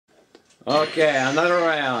Okay, another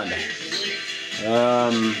round.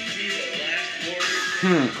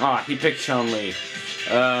 He picked Chun-Li.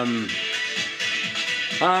 I'm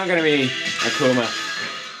gonna be Akuma.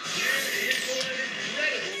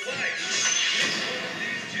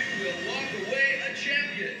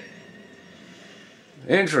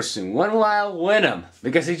 Interesting. When will I win him?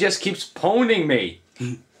 Because he just keeps poning me.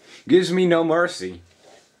 Gives me no mercy.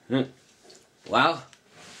 Well,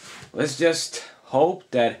 let's just hope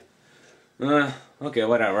that... okay,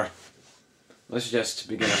 whatever. Let's just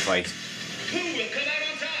begin a fight. Who will come out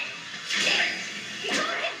on top?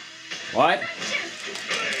 Fight! What?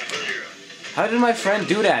 How did my friend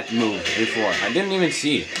do that move before? I didn't even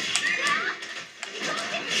see it.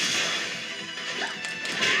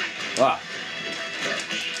 Ah.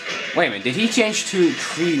 Wait a minute, did he change to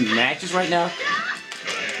 3 matches right now?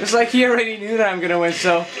 It's like he already knew that I'm gonna win,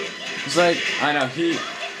 so... It's like, I know, he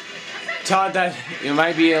thought that it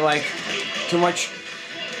might be like too much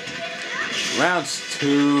rounds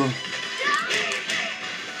to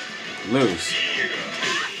lose.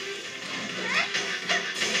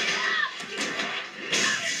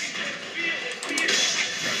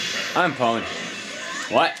 I'm pwned.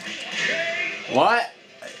 What? What?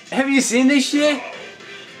 Have you seen this shit?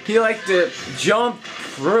 He liked to jump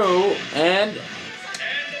through and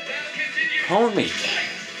pwn me.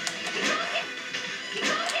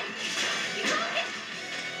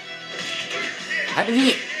 How did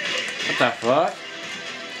he? What the fuck?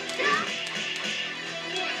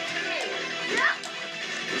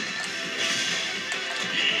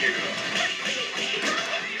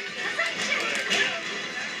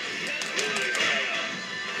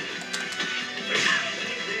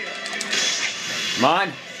 Come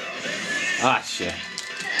on. Ah, shit.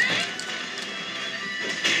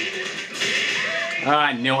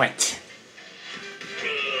 I knew it.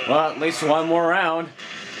 Well, at least one more round.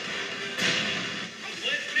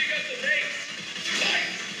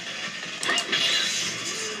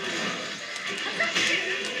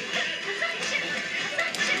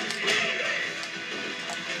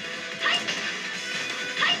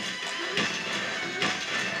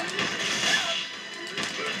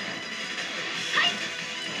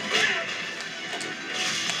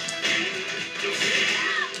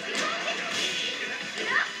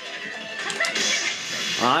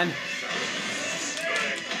 On.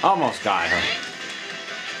 Almost got her.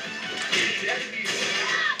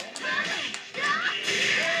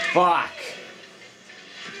 Fuck.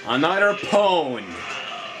 Another pwn.